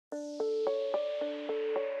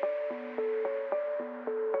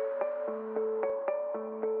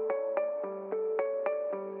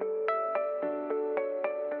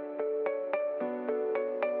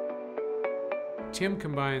Tim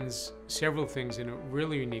combines several things in a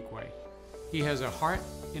really unique way. He has a heart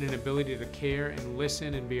and an ability to care and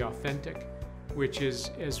listen and be authentic, which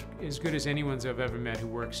is as good as anyone's I've ever met who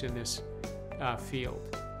works in this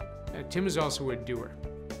field. Tim is also a doer.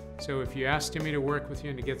 So if you ask Timmy to work with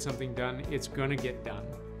you and to get something done, it's gonna get done.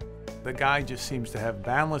 The guy just seems to have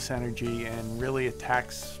boundless energy and really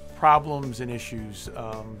attacks problems and issues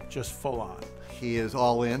just full on. He is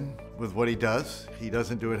all in with what he does. He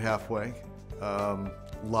doesn't do it halfway.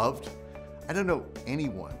 Loved. I don't know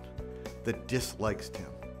anyone that dislikes Tim.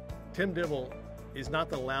 Tim Dibble is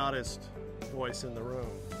not the loudest voice in the room,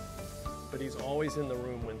 but he's always in the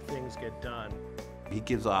room when things get done. He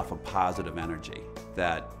gives off a positive energy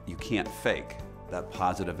that you can't fake. That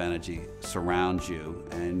positive energy surrounds you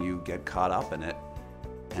and you get caught up in it,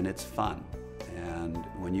 and it's fun. And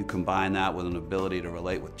when you combine that with an ability to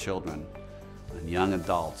relate with children and young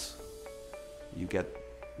adults, you get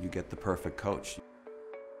the perfect coach.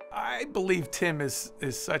 I believe Tim is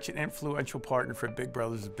such an influential partner for Big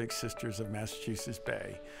Brothers and Big Sisters of Massachusetts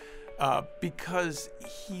Bay because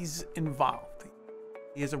he's involved.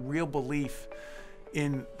 He has a real belief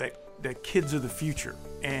in that kids are the future,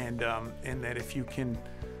 and that if you can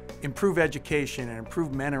improve education and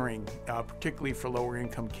improve mentoring, particularly for lower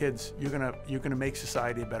income kids, you're gonna make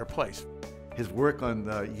society a better place. His work on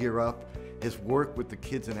the Year Up, his work with the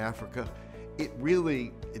kids in Africa,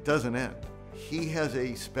 it doesn't end. He has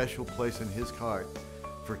a special place in his heart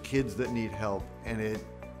for kids that need help, and it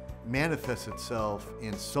manifests itself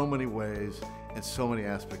in so many ways and so many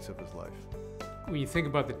aspects of his life. When you think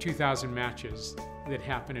about the 2,000 matches that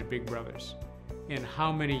happen at Big Brothers and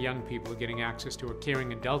how many young people are getting access to a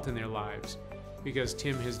caring adult in their lives because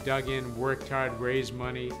Tim has dug in, worked hard, raised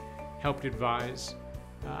money, helped advise.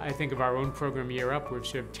 I think of our own program Year Up, we've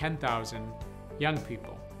served 10,000 young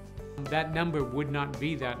people. That number would not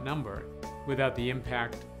be that number without the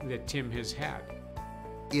impact that Tim has had.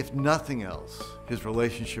 If nothing else, his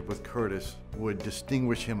relationship with Curtis would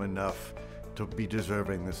distinguish him enough to be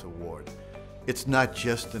deserving this award. It's not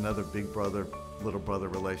just another big brother, little brother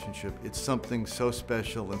relationship. It's something so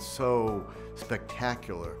special and so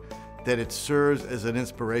spectacular that it serves as an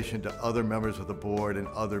inspiration to other members of the board and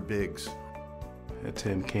other bigs.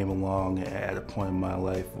 Tim came along at a point in my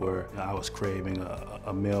life where I was craving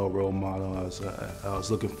a male role model. I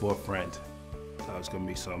was looking for a friend. I was gonna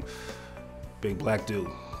be some big black dude,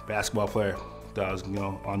 basketball player. Thought I was,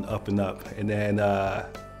 on the up and up. And then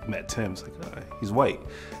met Tim. It's like, he's white.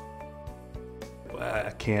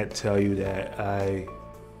 I can't tell you that I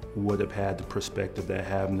would have had the perspective that I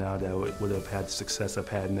have now, that I would have had the success I've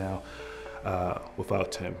had now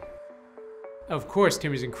without Tim. Of course,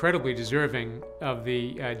 Tim is incredibly deserving of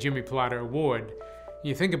the Jimmy Pallotta Award.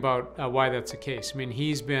 You think about why that's the case. I mean,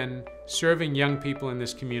 he's been serving young people in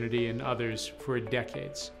this community and others for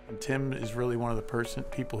decades. And Tim is really one of the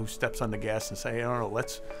people who steps on the gas and say, "I don't know,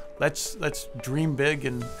 let's dream big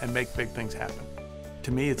and make big things happen."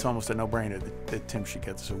 To me, it's almost a no-brainer that Tim should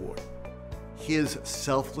get this award. His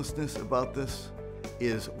selflessness about this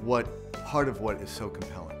is part of what is so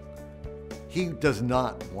compelling. He does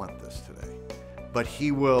not want this today, but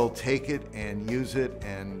he will take it and use it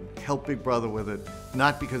and help Big Brother with it,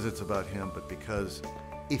 not because it's about him, but because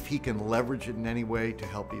if he can leverage it in any way to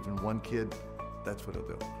help even one kid, that's what he'll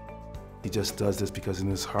do. He just does this because in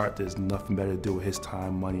his heart there's nothing better to do with his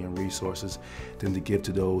time, money, and resources than to give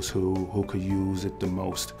to those who could use it the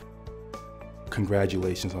most.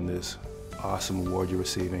 Congratulations on this awesome award you're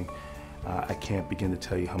receiving. I can't begin to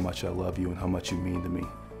tell you how much I love you and how much you mean to me.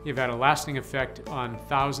 You've had a lasting effect on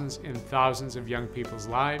thousands and thousands of young people's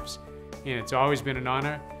lives, and it's always been an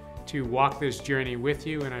honor to walk this journey with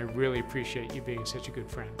you, and I really appreciate you being such a good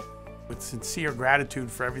friend. With sincere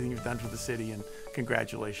gratitude for everything you've done for the city, and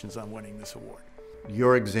congratulations on winning this award.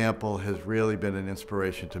 Your example has really been an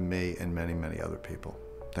inspiration to me and many, many other people.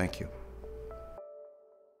 Thank you.